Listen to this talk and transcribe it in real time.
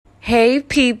Hey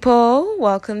people,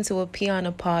 welcome to a Pee on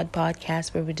a Pod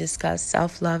podcast where we discuss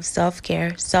self-love,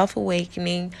 self-care,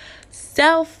 self-awakening,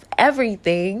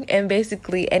 self-everything, and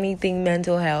basically anything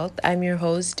mental health. I'm your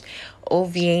host,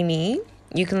 Ovieni.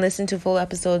 You can listen to full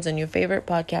episodes on your favorite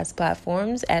podcast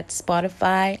platforms at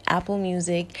Spotify, Apple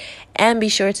Music, and be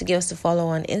sure to give us a follow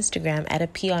on Instagram at a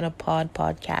Pee on a Pod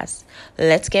podcast.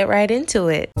 Let's get right into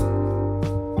it.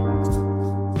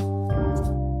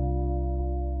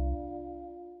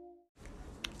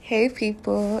 Hey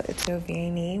people, it's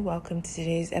Ovieni. Welcome to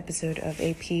today's episode of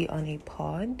AP on a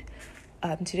Pod.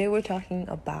 Today we're talking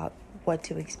about what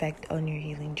to expect on your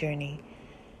healing journey.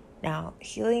 Now,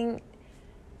 healing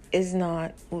is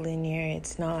not linear.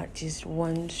 It's not just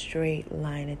one straight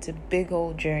line. It's a big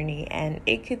old journey and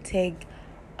it could take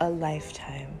a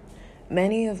lifetime.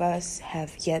 Many of us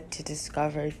have yet to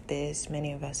discover this.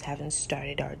 Many of us haven't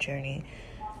started our journey.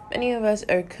 Many of us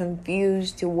are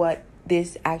confused to what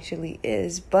this actually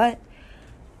is, but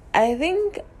I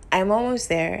think I'm almost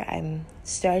there. I'm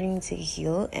starting to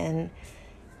heal, and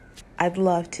I'd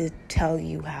love to tell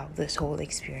you how this whole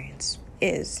experience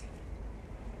is.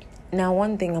 Now,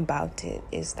 one thing about it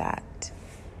is that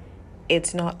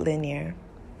it's not linear.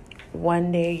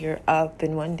 One day you're up,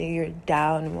 and one day you're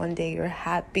down, and one day you're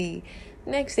happy,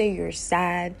 next day you're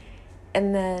sad,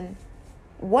 and then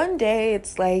one day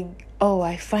it's like, oh,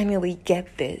 I finally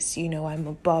get this, I'm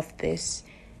above this.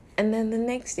 And then the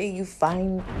next day you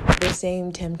find the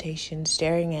same temptation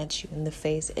staring at you in the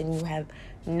face and you have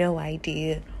no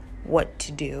idea what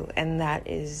to do. And that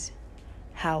is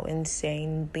how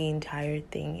insane the entire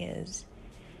thing is.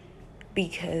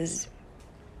 Because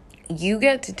you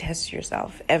get to test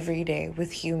yourself every day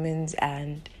with humans,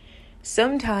 and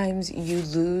sometimes you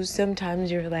lose, sometimes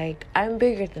you're like, I'm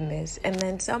bigger than this, and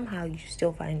then somehow you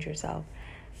still find yourself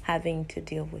having to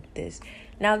deal with this.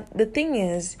 Now, the thing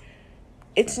is,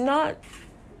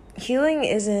 healing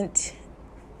isn't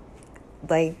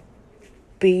like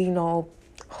being all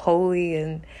holy,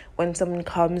 and when someone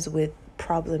comes with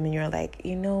problem and you're like,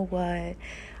 you know what,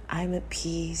 I'm at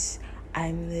peace,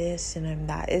 I'm this and I'm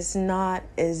that. It's not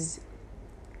as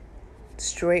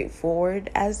straightforward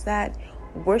as that.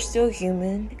 We're still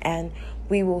human and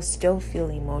we will still feel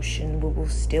emotion. We will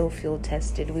still feel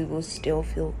tested. We will still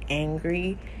feel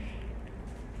angry.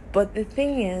 But the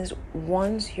thing is,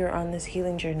 once you're on this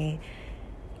healing journey,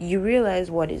 you realize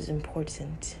what is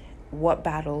important, what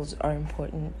battles are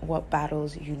important, what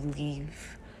battles you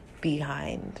leave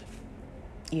behind,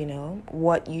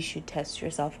 what you should test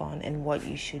yourself on and what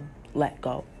you should let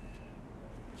go.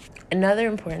 Another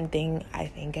important thing I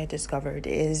think I discovered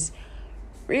is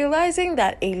realizing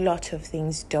that a lot of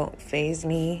things don't faze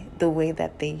me the way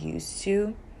that they used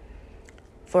to.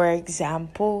 For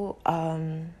example,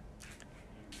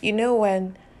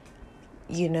 when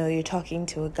you're talking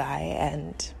to a guy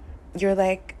and you're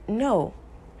like, no.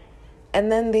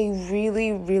 And then they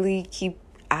really, really keep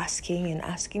asking.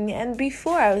 And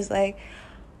before I was like,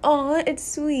 oh, it's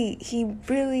sweet. He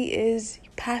really is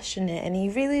passionate and he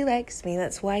really likes me.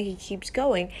 That's why he keeps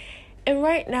going. And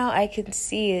right now I can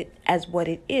see it as what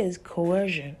it is,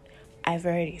 coercion. I've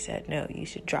already said, no, you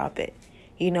should drop it.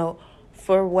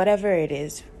 For whatever it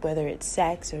is, whether it's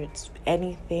sex or it's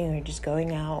anything or just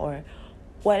going out or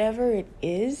whatever it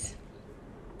is,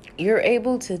 you're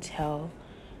able to tell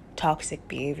toxic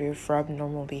behavior from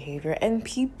normal behavior. And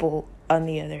people, on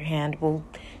the other hand, will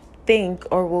think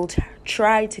or will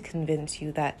try to convince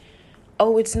you that,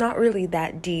 oh, it's not really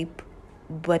that deep,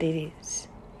 but it is.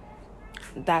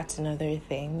 That's another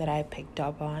thing that I picked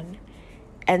up on.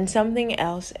 And something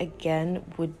else, again,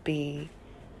 would be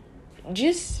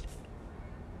just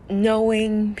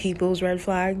knowing people's red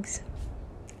flags.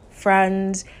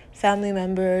 Friends, family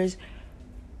members,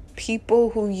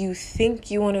 people who you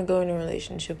think you want to go in a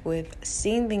relationship with,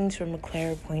 seeing things from a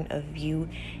clearer point of view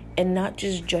and not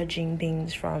just judging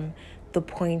things from the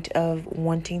point of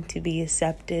wanting to be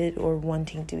accepted or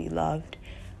wanting to be loved.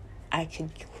 I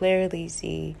could clearly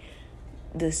see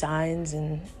the signs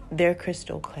and they're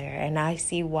crystal clear, and I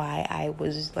see why I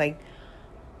was like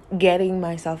getting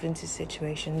myself into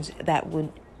situations that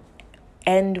would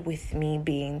end with me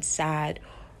being sad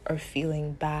or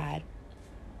feeling bad.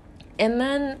 And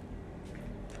then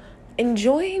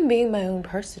enjoying being my own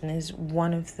person is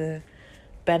one of the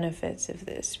benefits of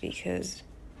this, because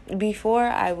before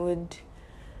I would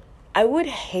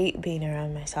hate being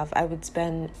around myself. I would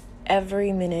spend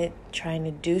every minute trying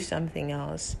to do something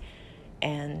else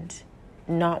and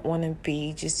not want to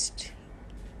be just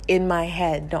in my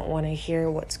head, don't want to hear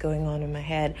what's going on in my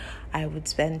head. I would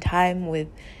spend time with,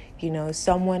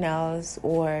 someone else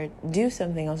or do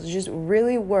something else. Just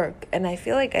really work. And I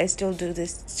feel like I still do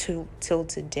this till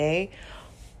today.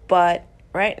 But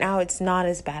right now it's not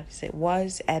as bad as it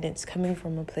was. And it's coming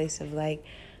from a place of like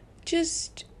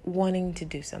just wanting to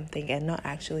do something and not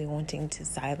actually wanting to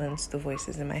silence the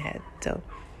voices in my head. So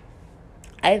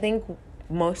I think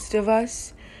most of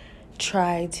us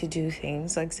try to do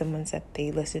things like someone said.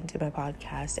 They listened to my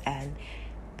podcast and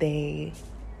they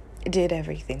did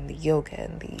everything, the yoga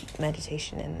and the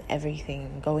meditation and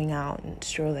everything, going out and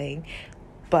strolling,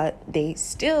 but they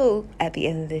still at the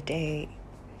end of the day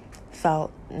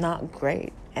felt not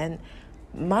great. And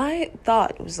my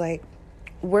thought was like,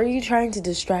 were you trying to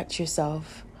distract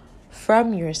yourself,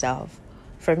 from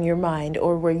your mind,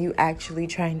 or were you actually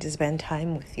trying to spend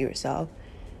time with yourself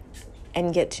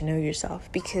and get to know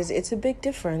yourself? Because it's a big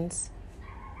difference.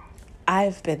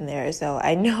 I've been there, so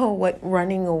I know what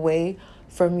running away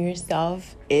from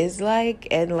yourself is like,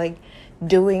 and like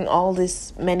doing all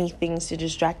this many things to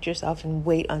distract yourself and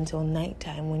wait until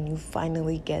nighttime when you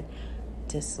finally get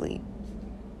to sleep.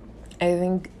 I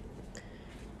think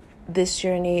this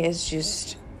journey is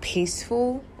just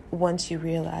peaceful once you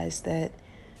realize that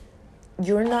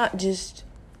you're not just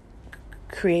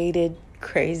created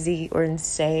crazy or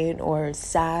insane or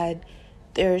sad.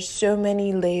 There's so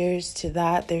many layers to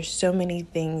that. There's so many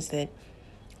things that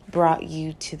brought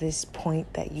you to this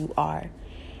point that you are.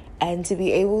 And to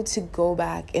be able to go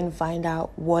back and find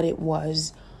out what it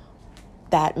was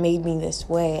that made me this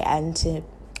way, and to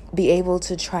be able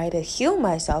to try to heal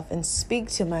myself and speak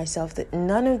to myself that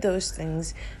none of those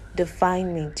things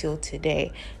define me till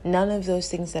today. None of those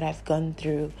things that I've gone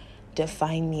through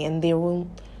define me, and they will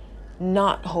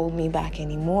not hold me back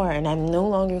anymore. And I'm no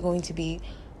longer going to be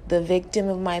the victim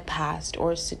of my past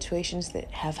or situations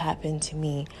that have happened to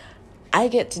me. I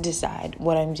get to decide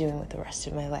what I'm doing with the rest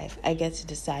of my life. I get to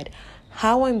decide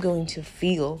how I'm going to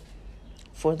feel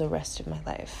for the rest of my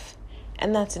life.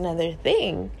 And that's another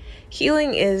thing.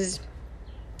 Healing is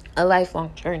a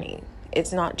lifelong journey.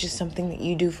 It's not just something that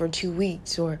you do for 2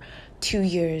 weeks or 2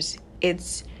 years.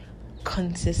 It's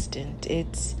consistent.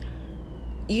 It's,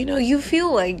 you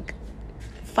feel like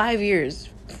 5 years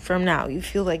from now, you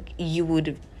feel like you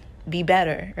would be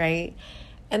better, right?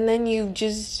 And then you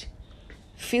just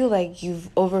feel like you've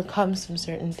overcome some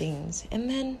certain things, and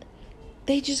then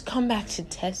they just come back to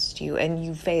test you and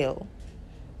you fail.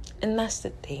 And that's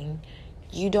the thing.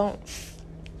 You don't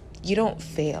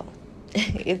fail.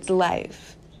 It's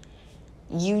life.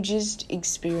 You just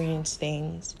experience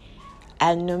things,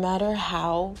 and no matter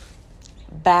how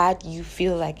bad you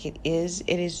feel like it is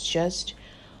just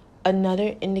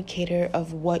another indicator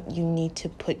of what you need to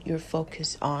put your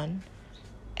focus on.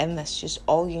 And that's just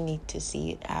all you need to see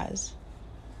it as.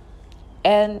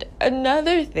 And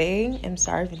another thing, I'm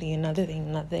sorry for the another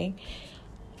thing.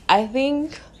 I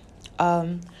think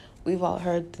we've all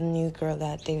heard the new girl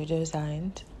that Davido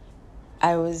signed.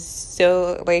 I was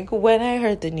so, when I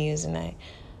heard the news, and I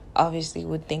obviously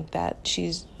would think that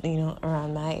she's,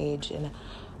 around my age, and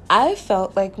I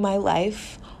felt like my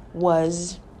life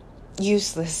was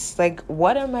useless.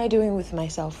 What am I doing with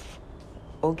myself?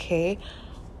 Okay?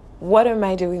 What am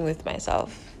I doing with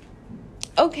myself?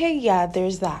 Okay, yeah,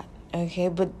 there's that. Okay,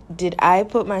 but did I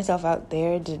put myself out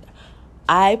there? Did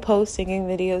I post singing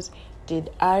videos?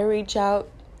 Did I reach out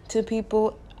to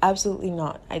people? Absolutely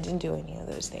not. I didn't do any of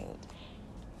those things.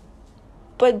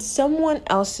 But someone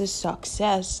else's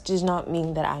success does not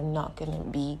mean that I'm not going to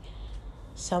be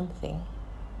something.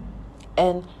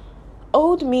 And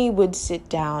old me would sit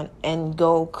down and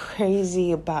go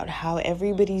crazy about how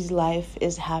everybody's life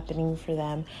is happening for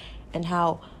them, and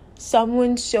how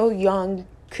someone so young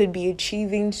could be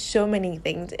achieving so many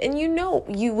things. And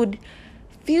you would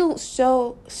feel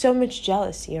so much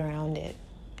jealousy around it.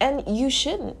 And you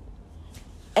shouldn't.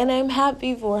 And I'm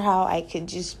happy for how I could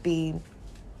just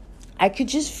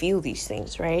feel these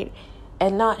things, right?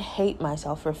 And not hate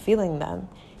myself for feeling them.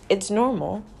 It's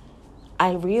normal.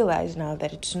 I realize now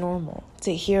that it's normal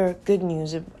to hear good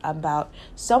news about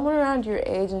someone around your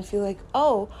age and feel like,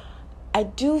 oh, I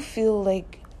do feel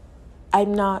like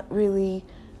I'm not really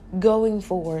going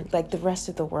forward like the rest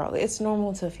of the world. It's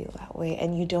normal to feel that way,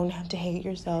 and you don't have to hate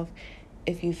yourself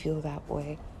if you feel that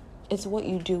way. It's what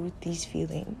you do with these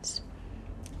feelings.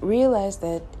 Realize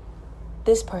that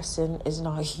this person is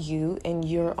not you, and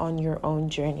you're on your own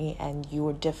journey, and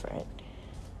you're different.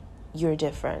 You're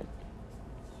different.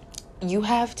 You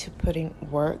have to put in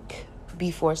work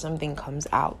before something comes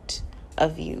out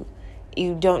of you.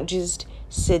 You don't just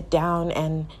sit down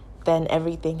and then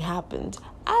everything happens.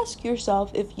 Ask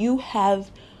yourself if you have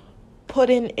put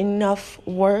in enough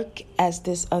work as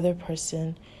this other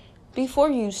person before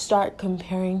you start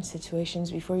comparing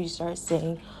situations, before you start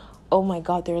saying, oh my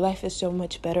God, their life is so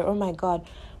much better. Oh my God,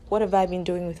 what have I been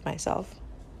doing with myself?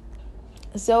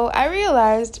 So I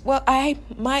realized, well, I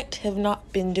might have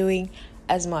not been doing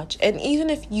as much. And even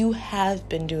if you have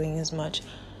been doing as much,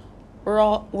 we're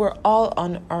all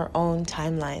on our own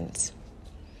timelines.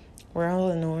 We're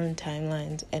all in our own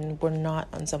timelines, and we're not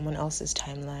on someone else's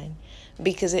timeline.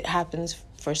 Because it happens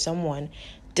for someone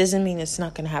doesn't mean it's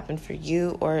not going to happen for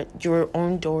you, or your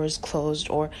own door is closed,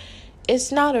 or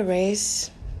it's not a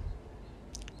race.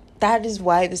 That is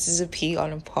why this is a P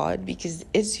on a pod, because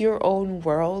it's your own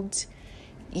world.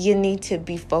 You need to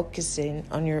be focusing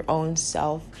on your own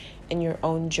self and your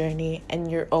own journey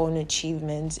and your own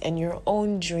achievements and your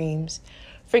own dreams.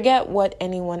 Forget what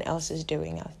anyone else is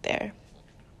doing out there.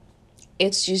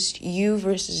 It's just you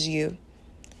versus you.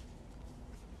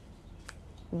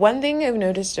 One thing I've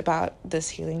noticed about this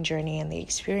healing journey and the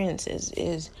experiences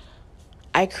is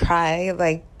I cry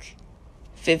like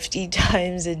 50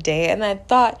 times a day. And I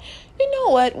thought, you know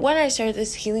what? When I started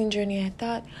this healing journey, I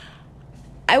thought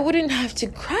I wouldn't have to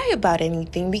cry about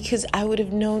anything because I would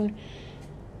have known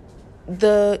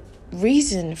the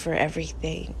reason for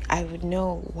everything. I would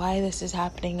know why this is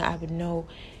happening. I would know.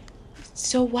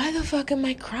 So why the fuck am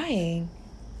I crying?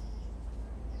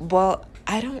 Well,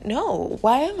 I don't know.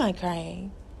 Why am I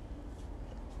crying?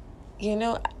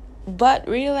 But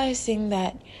realizing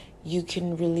that you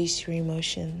can release your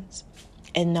emotions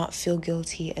and not feel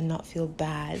guilty and not feel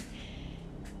bad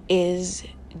is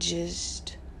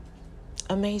just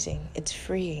amazing. It's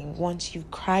freeing. Once you've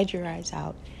cried your eyes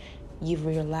out, you've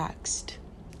relaxed.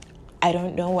 I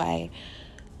don't know why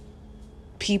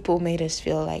people made us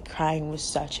feel like crying was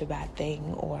such a bad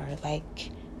thing, or like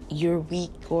you're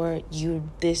weak, or you're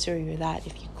this or you're that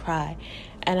if you cry.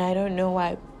 And I don't know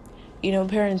why,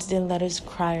 parents didn't let us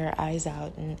cry our eyes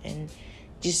out and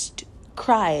just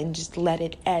cry and just let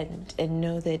it end and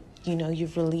know that,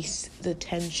 you've released the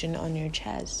tension on your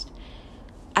chest.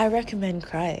 I recommend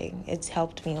crying. It's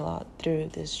helped me a lot through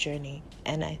this journey.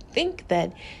 And I think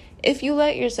that if you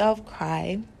let yourself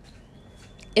cry,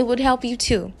 it would help you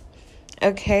too.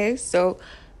 Okay, so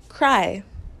cry.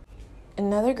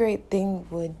 Another great thing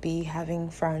would be having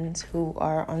friends who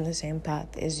are on the same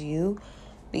path as you.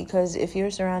 Because if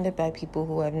you're surrounded by people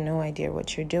who have no idea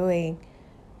what you're doing,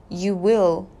 you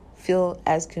will feel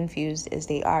as confused as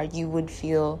they are. You would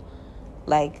feel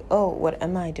like, oh, what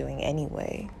am I doing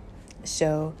anyway?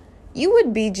 So you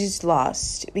would be just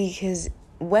lost, because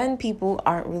when people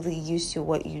aren't really used to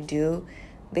what you do,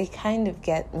 they kind of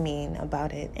get mean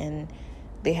about it and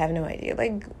they have no idea.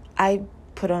 Like, I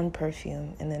put on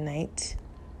perfume in the night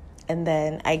and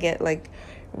then I get like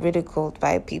ridiculed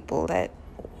by people that,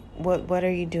 what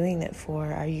are you doing that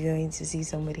for? Are you going to see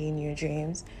somebody in your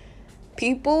dreams?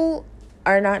 People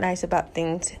are not nice about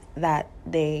things that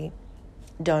they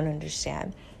don't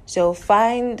understand. So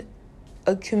find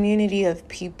a community of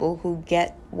people who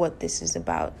get what this is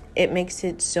about. It makes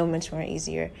it so much more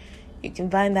easier. You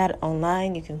can find that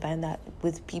online. You can find that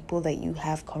with people that you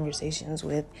have conversations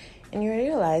with. And you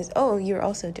realize, oh, you're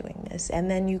also doing this. And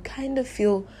then you kind of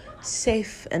feel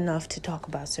safe enough to talk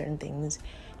about certain things.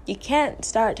 You can't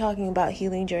start talking about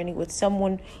healing journey with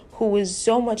someone who is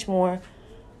so much more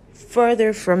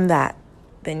further from that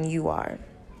than you are.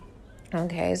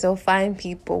 Okay, so find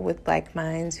people with like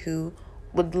minds who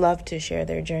would love to share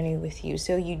their journey with you,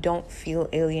 so you don't feel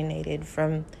alienated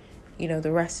from,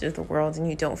 the rest of the world, and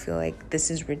you don't feel like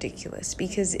this is ridiculous,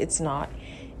 because it's not.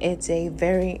 It's a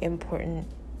very important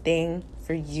thing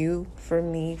for you, for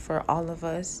me, for all of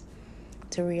us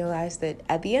to realize that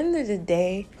at the end of the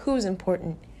day, who's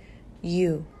important?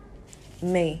 You,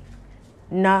 me,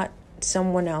 not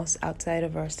someone else outside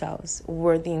of ourselves.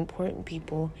 We're the important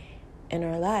people in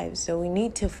our lives, so we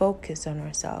need to focus on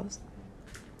ourselves.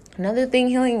 Another thing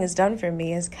healing has done for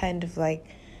me is kind of like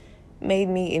made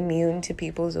me immune to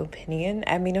people's opinion.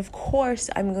 I mean, of course,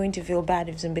 I'm going to feel bad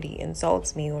if somebody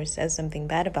insults me or says something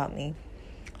bad about me,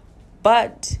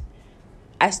 but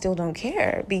I still don't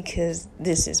care, because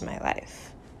this is my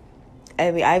life. I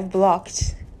mean, I've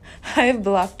blocked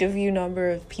a few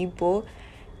number of people,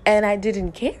 and I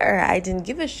didn't care. I didn't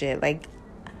give a shit, like,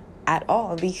 at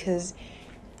all, because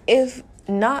if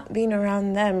not being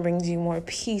around them brings you more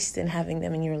peace than having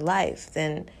them in your life,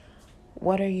 then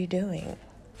what are you doing?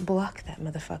 Block that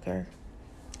motherfucker.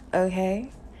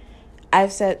 Okay?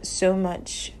 I've set so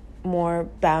much more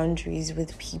boundaries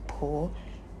with people,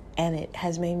 and it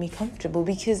has made me comfortable,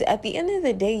 because at the end of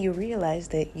the day, you realize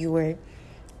that you were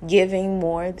giving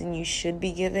more than you should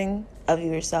be giving of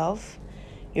yourself.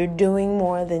 You're doing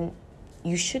more than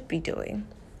you should be doing,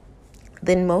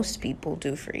 than most people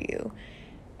do for you.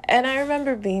 And I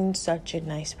remember being such a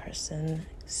nice person,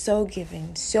 so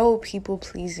giving, so people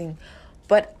pleasing.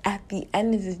 But at the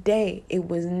end of the day, it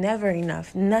was never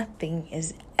enough. Nothing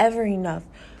is ever enough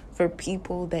for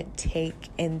people that take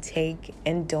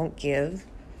and don't give.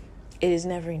 It is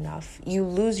never enough. You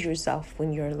lose yourself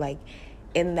when you're like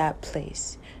in that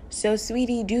place. So,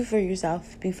 sweetie, do for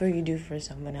yourself before you do for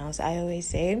someone else. I always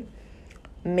say,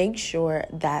 make sure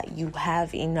that you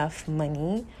have enough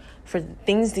money for the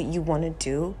things that you want to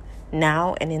do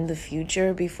now and in the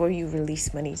future before you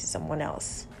release money to someone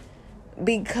else.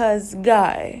 Because,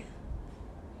 guy,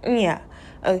 yeah,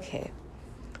 okay.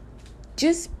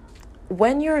 Just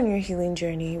when you're on your healing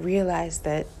journey, realize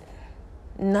that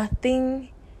nothing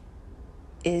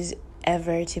is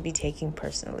ever to be taken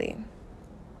personally.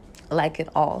 Like at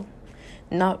all.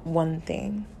 Not one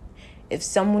thing. If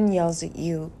someone yells at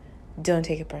you, don't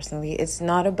take it personally. It's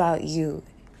not about you.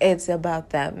 It's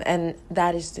about them. And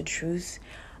that is the truth.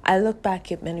 I look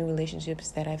back at many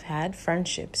relationships that I've had,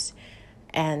 friendships,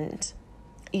 and,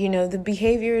 the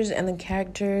behaviors and the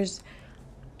characters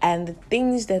and the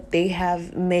things that they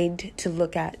have made to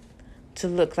look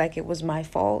like it was my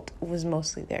fault was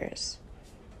mostly theirs.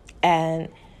 And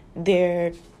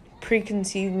their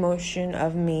preconceived notion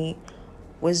of me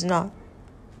was not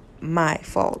my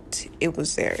fault. It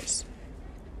was theirs.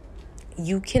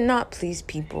 You cannot please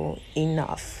people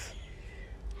enough.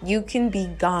 You can be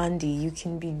Gandhi, you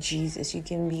can be Jesus, you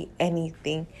can be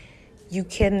anything. You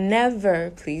can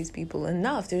never please people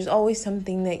enough. There's always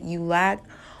something that you lack,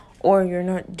 or you're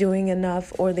not doing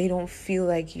enough, or they don't feel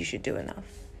like you should do enough.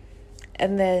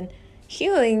 And then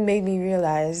healing made me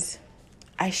realize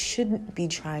I shouldn't be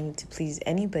trying to please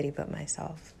anybody but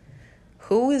myself.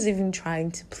 Who is even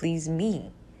trying to please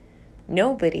me?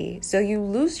 Nobody. So you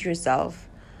lose yourself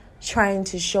trying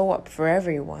to show up for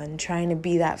everyone, trying to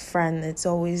be that friend that's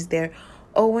always there.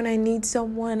 Oh, when I need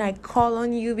someone, I call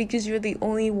on you because you're the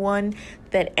only one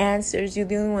that answers. You're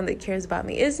the only one that cares about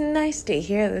me. It's nice to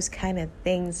hear those kind of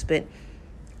things, but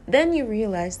then you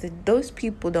realize that those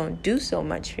people don't do so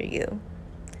much for you.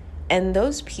 And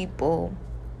those people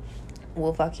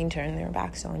will fucking turn their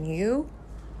backs on you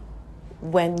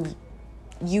when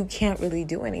you can't really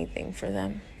do anything for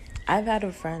them. I've had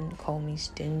a friend call me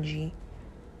stingy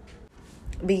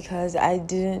because I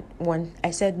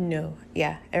said no.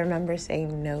 Yeah, I remember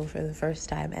saying no for the first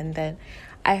time, and then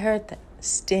I heard that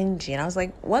stingy, and I was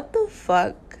like, what the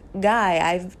fuck, guy?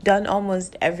 I've done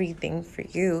almost everything for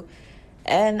you.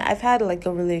 And I've had like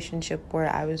a relationship where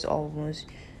I was always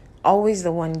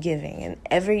the one giving,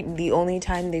 and the only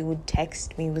time they would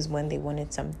text me was when they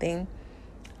wanted something.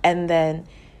 And then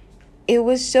it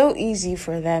was so easy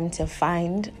for them to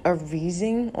find a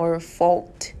reason or a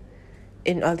fault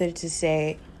in order to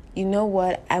say, you know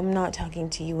what, I'm not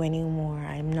talking to you anymore.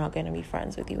 I'm not going to be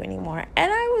friends with you anymore.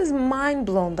 And I was mind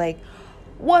blown, like,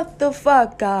 what the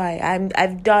fuck, guy?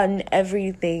 I've done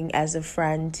everything as a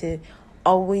friend to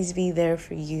always be there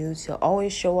for you, to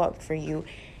always show up for you.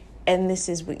 And this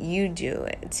is what you do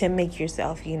to make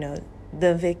yourself,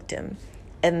 the victim.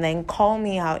 And then call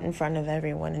me out in front of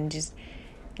everyone and just,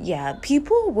 yeah,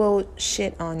 people will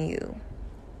shit on you.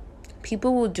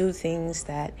 People will do things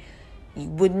that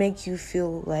would make you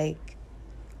feel like,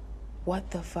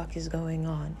 what the fuck is going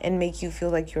on? And make you feel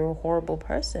like you're a horrible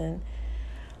person.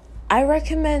 I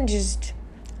recommend just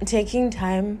taking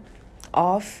time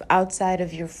off outside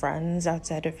of your friends,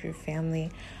 outside of your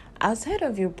family, outside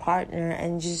of your partner,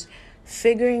 and just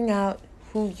figuring out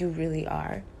who you really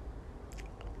are.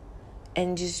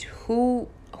 And just who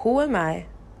am I?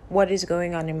 What is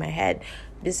going on in my head?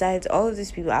 Besides all of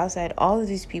these people,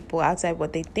 outside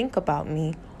what they think about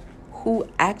me, who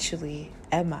actually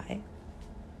am I?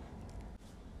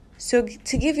 So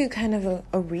to give you kind of a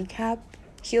recap,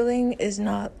 healing is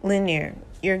not linear.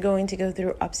 You're going to go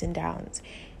through ups and downs.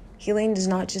 Healing does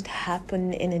not just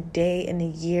happen in a day, in a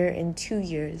year, in 2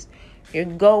 years. You're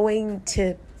going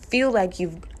to feel like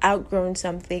you've outgrown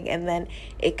something, and then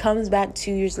it comes back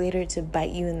 2 years later to bite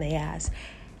you in the ass.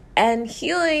 And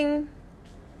healing,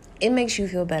 it makes you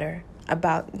feel better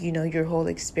about, your whole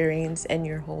experience and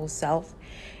your whole self.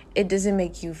 It doesn't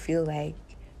make you feel like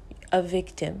a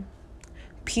victim.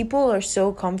 People are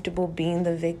so comfortable being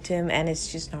the victim, and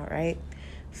it's just not right.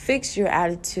 Fix your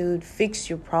attitude, fix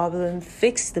your problem,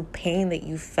 fix the pain that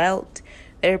you felt.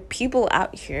 There are people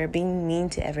out here being mean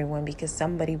to everyone because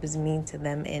somebody was mean to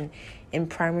them in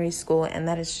primary school, and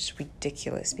that is just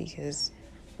ridiculous, because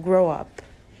grow up.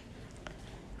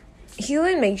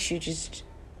 Healing makes you just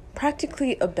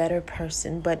practically a better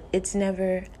person, but it's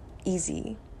never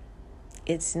easy.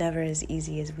 It's never as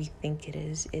easy as we think it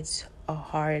is. It's a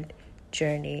hard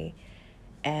journey.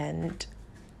 And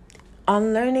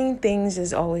unlearning things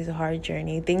is always a hard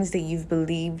journey. Things that you've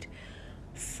believed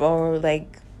for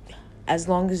like as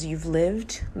long as you've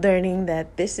lived, learning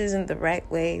that this isn't the right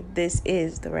way, this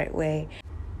is the right way.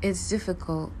 It's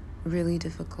difficult, really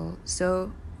difficult.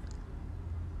 So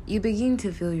you begin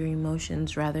to feel your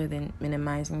emotions rather than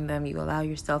minimizing them. You allow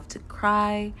yourself to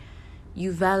cry.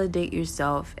 You validate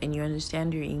yourself and you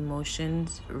understand your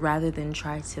emotions rather than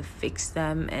try to fix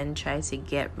them and try to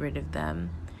get rid of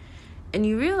them. And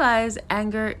you realize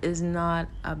anger is not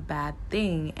a bad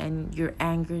thing, and your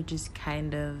anger just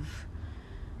kind of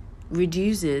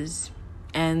reduces.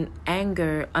 And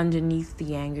anger, underneath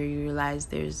the anger, you realize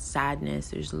there's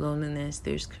sadness, there's loneliness,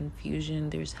 there's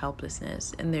confusion, there's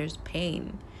helplessness, and there's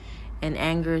pain. And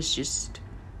anger is just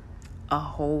a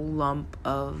whole lump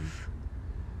of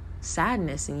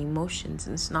sadness and emotions,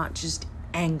 and it's not just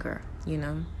anger, you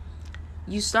know.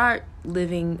 You start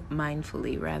living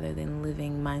mindfully rather than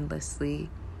living mindlessly.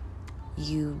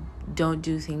 You don't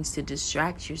do things to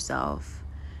distract yourself.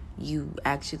 You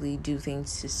actually do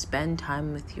things to spend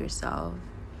time with yourself.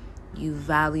 You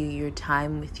value your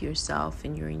time with yourself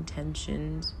and your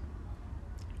intentions.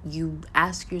 You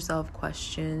ask yourself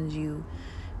questions. You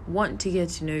want to get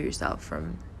to know yourself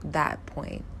from that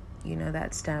point,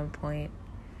 that standpoint.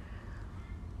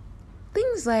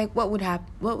 Things like what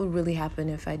would really happen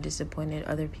if I disappointed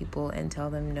other people and tell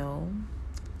them no?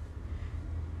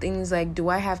 Things like, do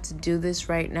I have to do this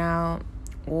right now,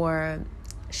 or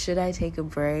should I take a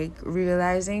break?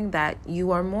 Realizing that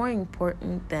you are more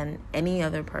important than any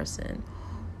other person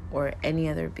or any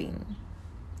other being.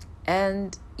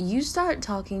 And you start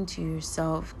talking to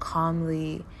yourself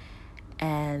calmly,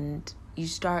 and you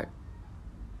start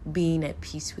being at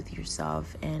peace with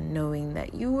yourself and knowing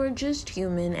that you are just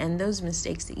human and those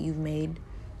mistakes that you've made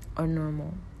are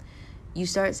normal. You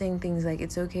start saying things like,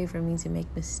 it's okay for me to make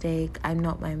mistake. I'm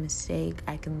not my mistake.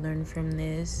 I can learn from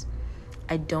this.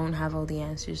 I don't have all the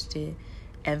answers to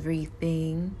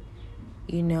everything.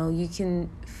 You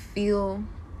can feel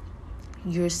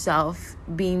yourself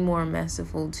being more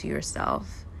merciful to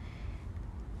yourself.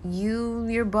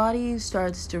 Your body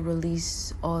starts to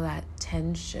release all that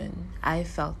tension. I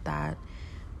felt that,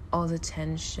 all the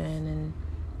tension and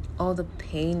all the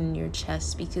pain in your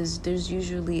chest, because there's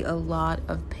usually a lot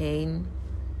of pain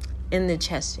in the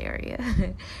chest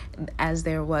area, as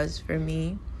there was for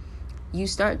me. You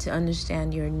start to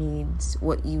understand your needs,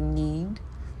 what you need,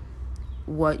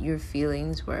 what your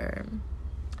feelings were.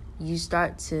 You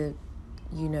start to,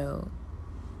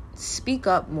 speak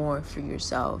up more for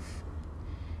yourself.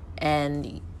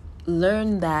 And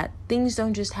learn that things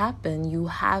don't just happen. You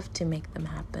have to make them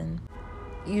happen.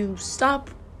 You stop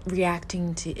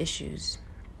reacting to issues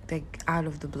like out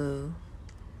of the blue,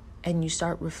 and you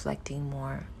start reflecting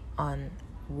more on,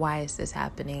 why is this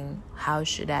happening? How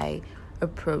should I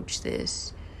approach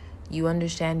this? You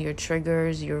understand your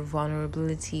triggers, your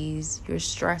vulnerabilities, your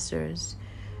stressors.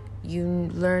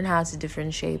 You learn how to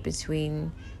differentiate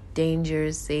between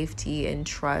danger, safety, and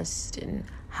trust, and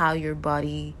how your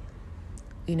body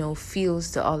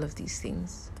feels to all of these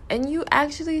things. And you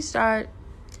actually start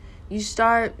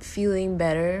feeling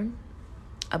better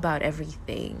about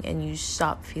everything, and you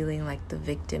stop feeling like the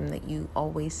victim that you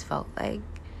always felt like.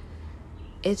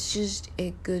 It's just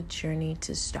a good journey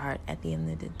to start at the end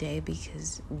of the day,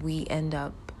 because we end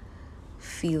up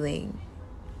feeling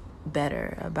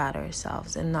better about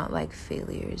ourselves and not like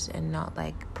failures and not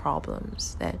like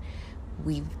problems that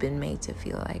we've been made to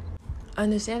feel like.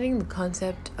 Understanding the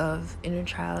concept of inner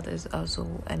child is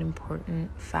also an important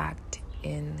fact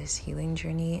in this healing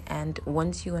journey. And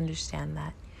once you understand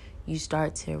that, you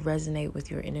start to resonate with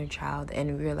your inner child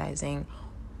and realizing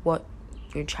what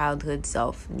your childhood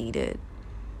self needed.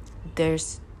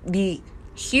 There's the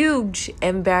huge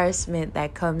embarrassment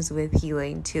that comes with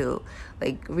healing too.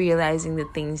 Like realizing the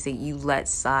things that you let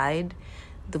slide,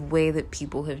 the way that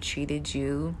people have treated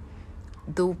you,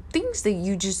 the things that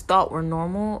you just thought were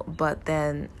normal, but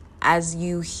then as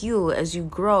you heal, as you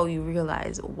grow, you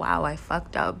realize, wow, I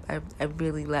fucked up. I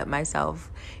really let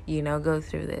myself, go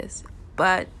through this.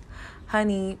 But,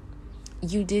 honey,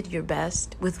 you did your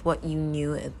best with what you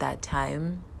knew at that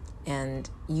time, and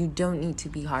you don't need to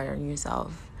be hard on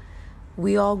yourself.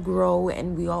 We all grow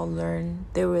and we all learn.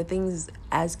 There were things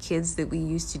as kids that we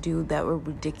used to do that were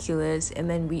ridiculous, and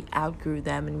then we outgrew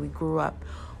them and we grew up.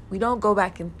 We don't go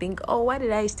back and think, oh, why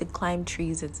did I used to climb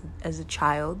trees as a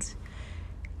child?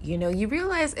 You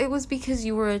realize it was because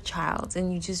you were a child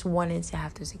and you just wanted to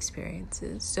have those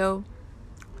experiences. So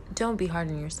don't be hard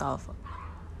on yourself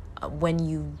when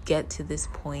you get to this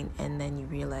point and then you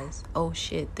realize, oh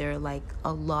shit, there are like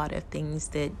a lot of things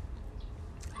that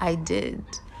I did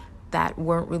that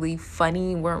weren't really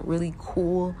funny, weren't really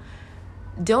cool.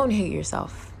 Don't hate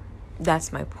yourself.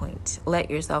 That's my point. Let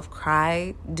yourself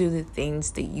cry. Do the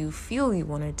things that you feel you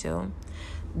want to do.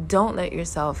 Don't let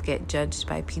yourself get judged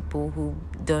by people who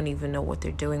don't even know what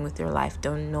they're doing with their life,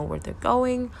 don't know where they're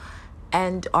going,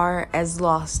 and are as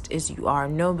lost as you are.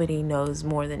 Nobody knows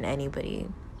more than anybody.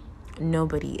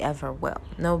 Nobody ever will.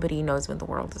 Nobody knows when the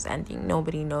world is ending.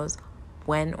 Nobody knows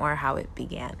when or how it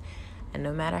began. And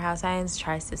no matter how science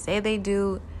tries to say they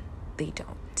do, they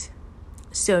don't.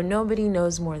 So nobody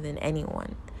knows more than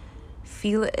anyone.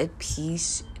 Feel at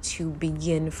peace to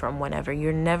begin from whenever.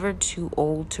 You're never too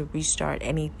old to restart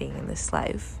anything in this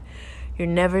life. You're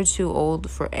never too old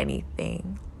for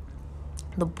anything.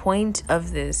 The point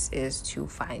of this is to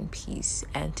find peace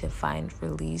and to find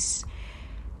release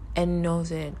and know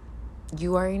that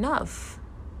you are enough.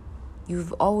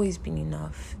 You've always been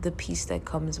enough. The peace that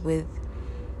comes with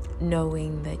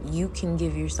knowing that you can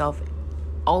give yourself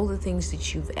all the things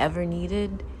that you've ever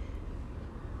needed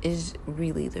is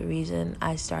really the reason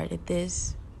I started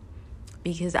this.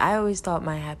 Because I always thought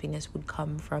my happiness would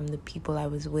come from the people I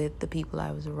was with, the people I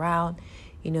was around,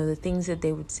 the things that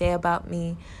they would say about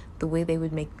me, the way they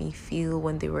would make me feel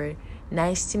when they were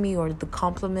nice to me, or the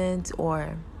compliments,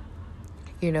 or,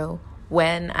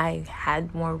 when I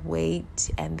had more weight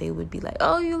and they would be like,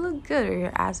 oh, you look good, or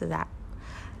your ass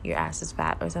is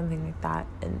fat, or something like that.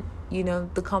 And,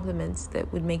 the compliments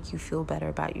that would make you feel better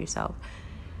about yourself.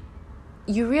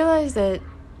 You realize that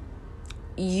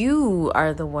you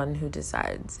are the one who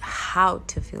decides how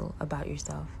to feel about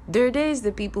yourself. There are days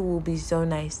that people will be so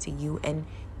nice to you and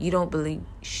you don't believe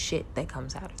shit that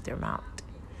comes out of their mouth,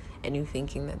 and you're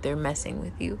thinking that they're messing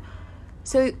with you.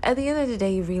 So at the end of the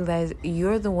day, you realize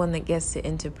you're the one that gets to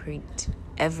interpret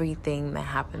everything that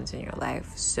happens in your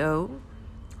life. So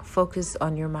focus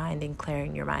on your mind and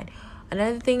clearing your mind.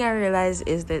 Another thing I realized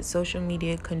is that social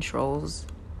media controls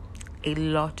a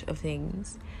lot of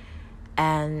things,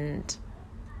 and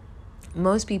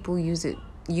most people use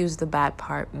the bad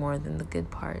part more than the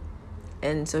good part.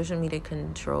 And social media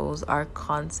controls our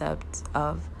concept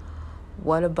of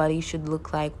what a buddy should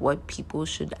look like, what people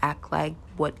should act like,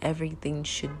 what everything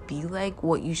should be like,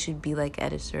 what you should be like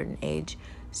at a certain age.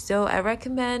 So I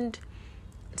recommend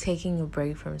taking a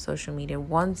break from social media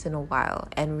once in a while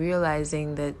and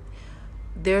realizing that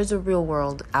there's a real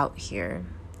world out here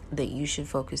that you should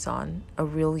focus on, a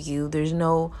real you. There's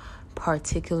no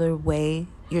particular way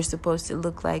you're supposed to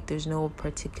look like. There's no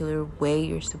particular way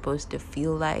you're supposed to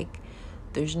feel like.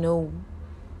 There's no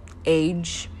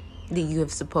age that you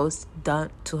have supposed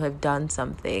to have done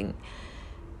something.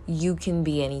 You can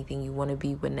be anything you want to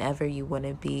be whenever you want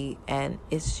to be, and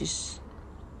it's just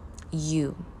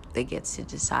you that gets to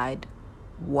decide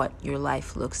what your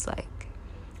life looks like.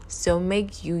 So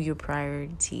make you your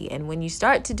priority, and when you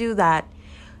start to do that,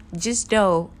 just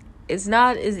know it's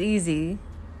not as easy,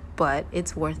 but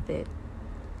it's worth it.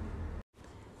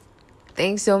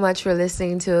 Thanks so much for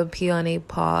listening to a P on a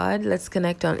Pod. Let's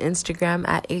connect on Instagram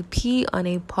at a P on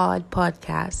a Pod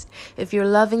podcast. If you're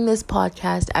loving this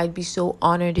podcast, I'd be so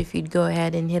honored if you'd go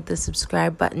ahead and hit the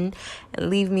subscribe button and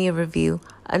leave me a review.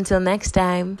 Until next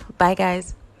time, bye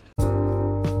guys.